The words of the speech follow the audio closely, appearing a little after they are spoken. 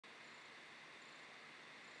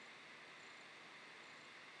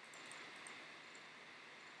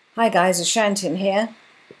Hi guys, Ashantin here.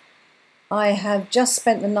 I have just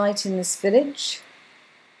spent the night in this village.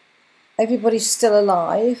 Everybody's still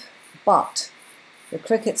alive, but the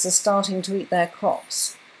crickets are starting to eat their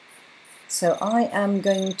crops. So I am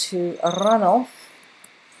going to run off.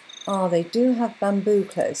 Ah, they do have bamboo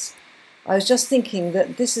close. I was just thinking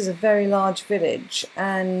that this is a very large village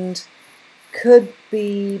and could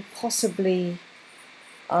be possibly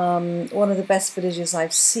one of the best villages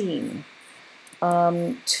I've seen.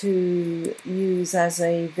 To use as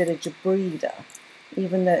a villager breeder,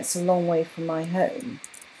 even though it's a long way from my home,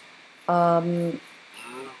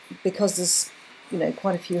 because there's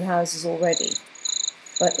quite a few houses already.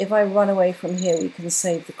 But if I run away from here, we can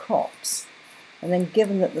save the crops. And then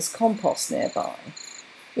given that there's compost nearby,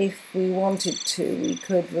 if we wanted to, we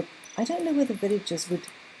could, I don't know whether villagers would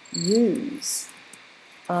use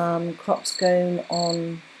crops grown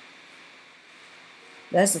on.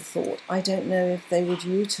 There's a thought. I don't know if they would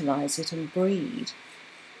utilise it and breed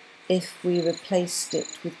if we replaced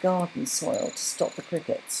it with garden soil to stop the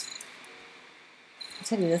crickets. I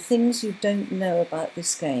tell you, the things you don't know about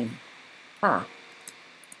this game. Ah,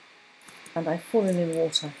 and I've fallen in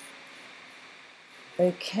water.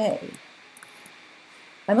 Okay.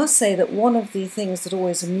 I must say that one of the things that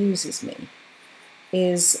always amuses me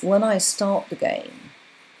is when I start the game,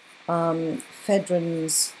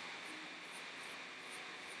 Fedrins.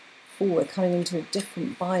 Oh, we're coming into a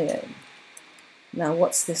different biome. Now,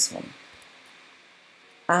 what's this one?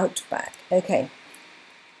 Outback. Okay.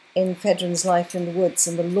 In Fedrin's Life in the Woods,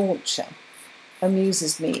 and the launcher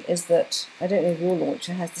amuses me is that, I don't know if your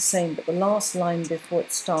launcher has the same, but the last line before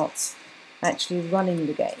it starts actually running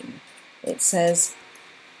the game, it says,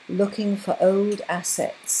 looking for old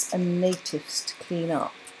assets and natives to clean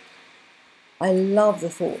up. I love the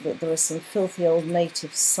thought that there are some filthy old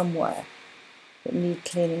natives somewhere that need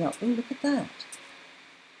cleaning up. Oh, look at that.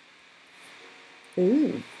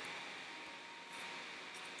 Ooh.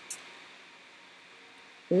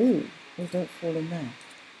 Ooh. Oh, don't fall in there.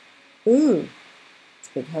 Ooh. It's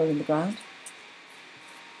a big hole in the ground.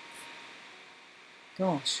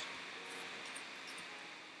 Gosh.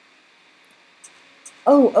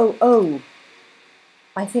 Oh.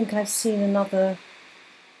 I think I've seen another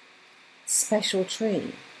special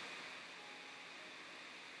tree.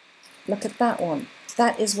 Look at that one.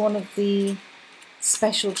 That is one of the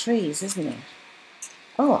special trees, isn't it?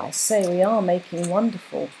 Oh, I say, we are making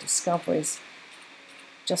wonderful discoveries.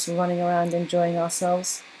 Just running around enjoying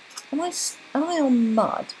ourselves. Am I on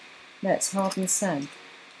mud? No, it's hardened sand.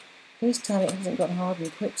 Please tell me it hasn't got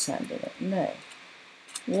hardened quicksand in it. No.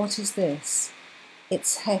 What is this?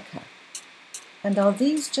 It's Hekur. And are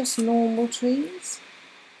these just normal trees?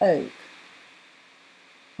 Oak.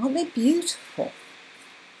 Aren't they beautiful?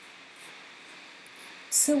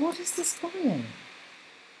 So what is this biome?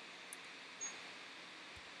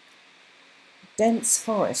 Dense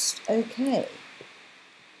forest. Okay.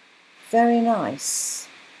 Very nice.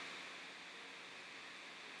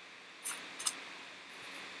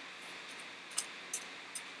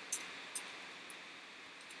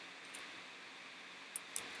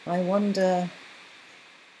 I wonder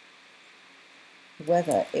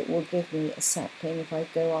whether it will give me a sapling if I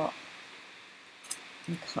go up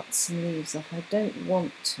and cut some leaves off. I don't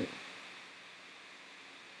want to.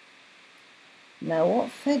 Now what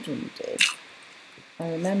Fedrin did, I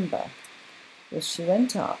remember, was she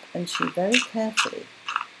went up and she very carefully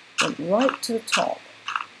went right to the top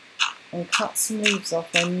and cut some leaves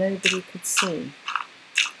off where nobody could see.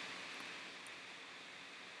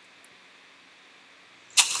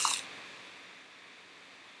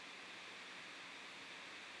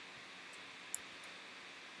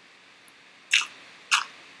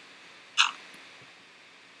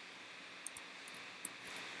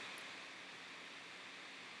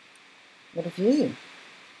 What a view.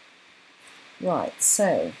 Right,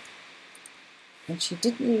 so, and she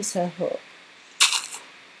didn't use her hook.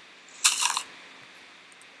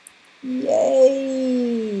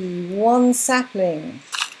 Yay! One sapling.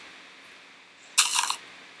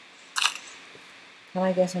 Can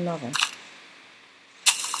I get another?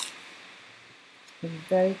 Be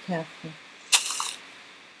very careful.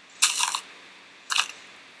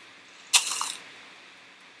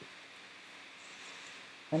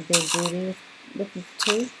 I'm being greedy looking for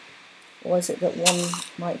two. Or is it that one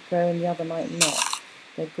might grow and the other might not?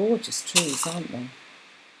 They're gorgeous trees, aren't they?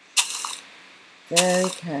 Very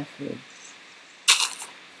carefully.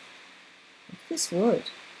 Look at this wood.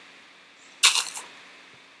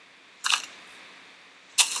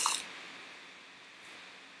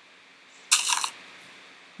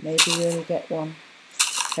 Maybe you only get one.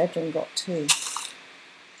 Fedrin got two.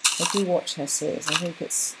 I do watch her series. I think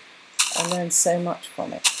I learned so much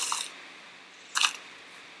from it.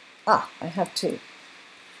 Ah, I have two.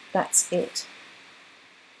 That's it.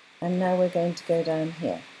 And now we're going to go down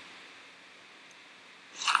here.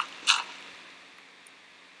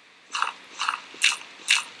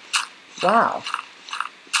 Wow.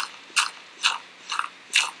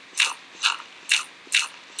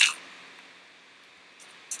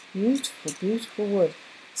 Beautiful, beautiful wood.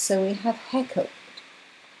 So we have Hekur.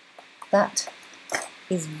 That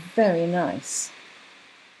is very nice.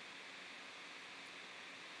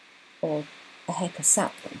 Or a Hekur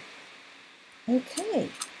sapling. Okay.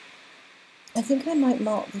 I think I might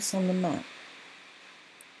mark this on the map.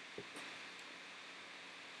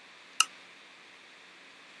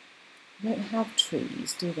 They don't have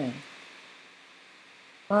trees, do they?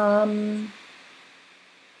 No.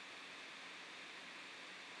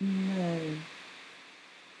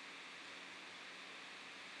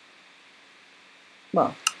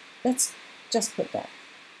 Well, let's just put that.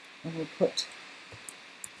 And we'll put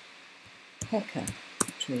Hekur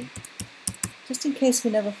tree, just in case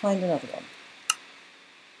we never find another one.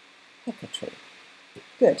 Hekur tree.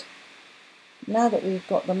 Good. Now that we've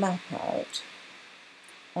got the map out,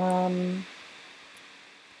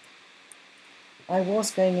 I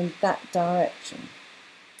was going in that direction,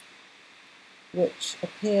 which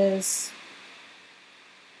appears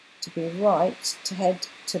to be right to head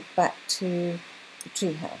back to the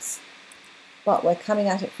treehouse. But we're coming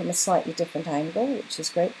at it from a slightly different angle, which is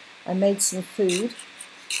great. I made some food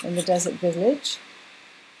in the desert village.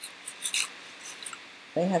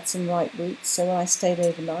 They had some ripe wheat, so when I stayed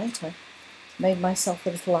overnight, I made myself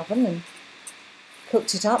a little oven and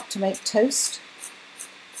cooked it up to make toast.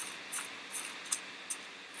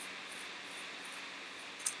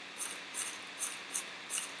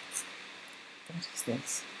 What is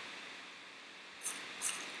this?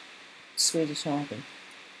 Swedish ivy.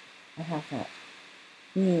 I have that.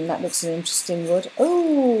 That looks an interesting wood.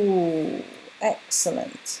 Oh,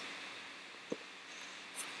 excellent.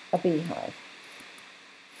 A beehive.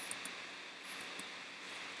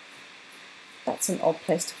 That's an odd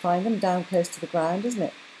place to find them, down close to the ground, isn't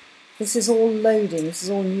it? This is all loading. This is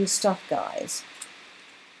all new stuff, guys.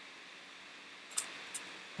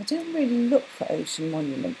 I don't really look for ocean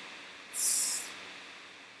monuments.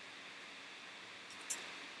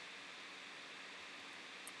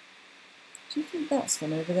 Do you think that's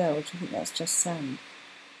one over there, or do you think that's just sand?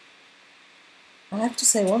 I have to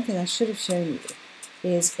say, one thing I should have shown you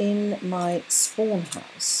is in my spawn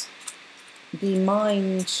house, the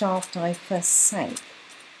mine shaft I first sank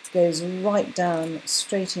goes right down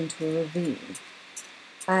straight into a ravine.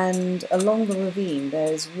 And along the ravine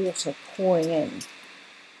there's water pouring in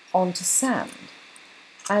onto sand.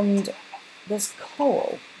 And there's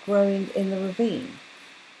coral growing in the ravine.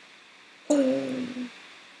 God.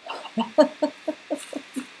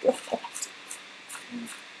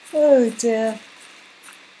 Oh dear.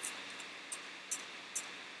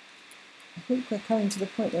 I think we're coming to the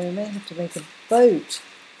point where we may have to make a boat.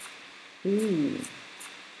 Ooh.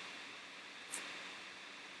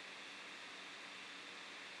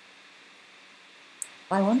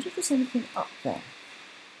 I wonder if there's anything up there.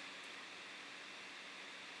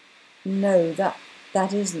 No, that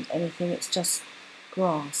isn't anything, it's just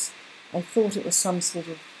grass. I thought it was some sort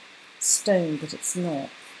of stone, but it's not.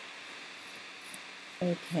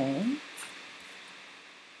 Okay.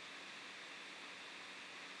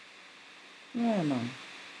 Where am I?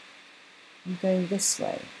 I'm going this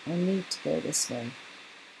way. I need to go this way.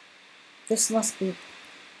 This must be...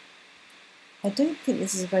 I don't think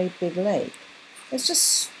this is a very big lake. Let's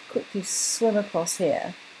just quickly swim across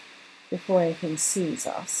here before anything sees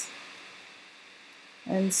us.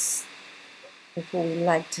 And before we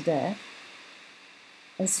lag to death.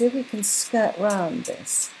 And see if we can skirt round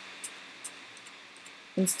this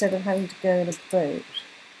instead of having to go in a boat.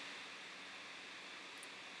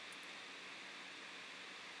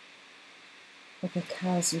 Look at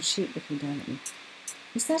cows and sheep looking down at me.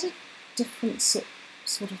 Is that a different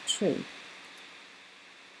sort of tree?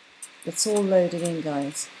 It's all loading in,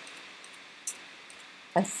 guys.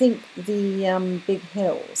 I think the big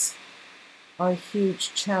hills are a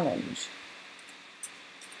huge challenge.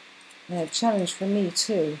 Yeah, a challenge for me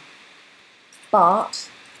too. But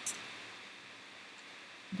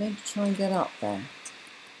I'm going to try and get up there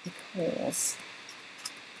because,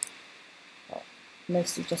 well,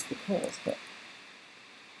 mostly just because, but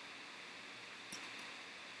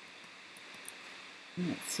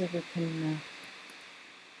let's see if we can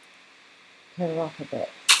pull her up a bit.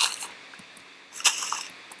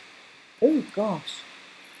 Oh gosh.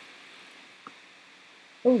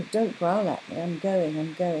 Oh, don't growl at me. I'm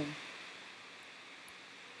going.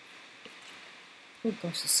 Oh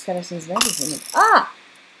gosh, the skeletons and everything. Ah!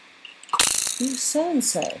 You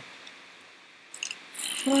so-and-so.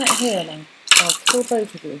 Come out here and I'll kill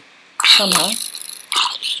both of you. Somehow.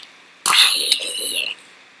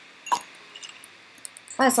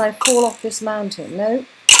 As I fall off this mountain. No.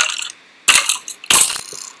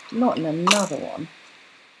 Not in another one.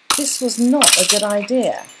 This was not a good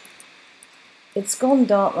idea. It's gone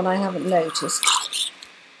dark when I haven't noticed.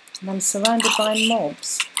 And I'm surrounded by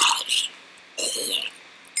mobs.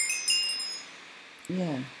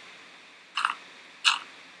 Yeah.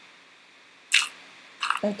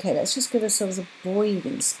 Okay, let's just give ourselves a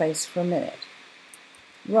breathing space for a minute.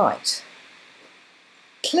 Right.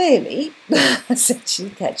 Clearly, said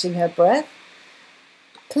she, catching her breath,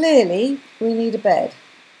 clearly we need a bed.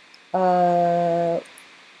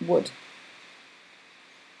 Wood.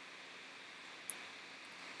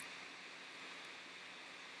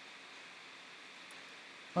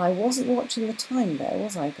 I wasn't watching the time there,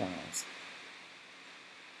 was I, guys?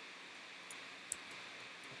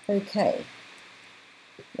 Okay.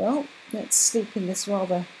 Well, let's sleep in this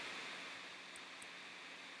rather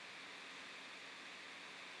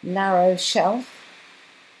narrow shelf.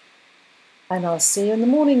 And I'll see you in the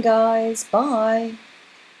morning, guys. Bye.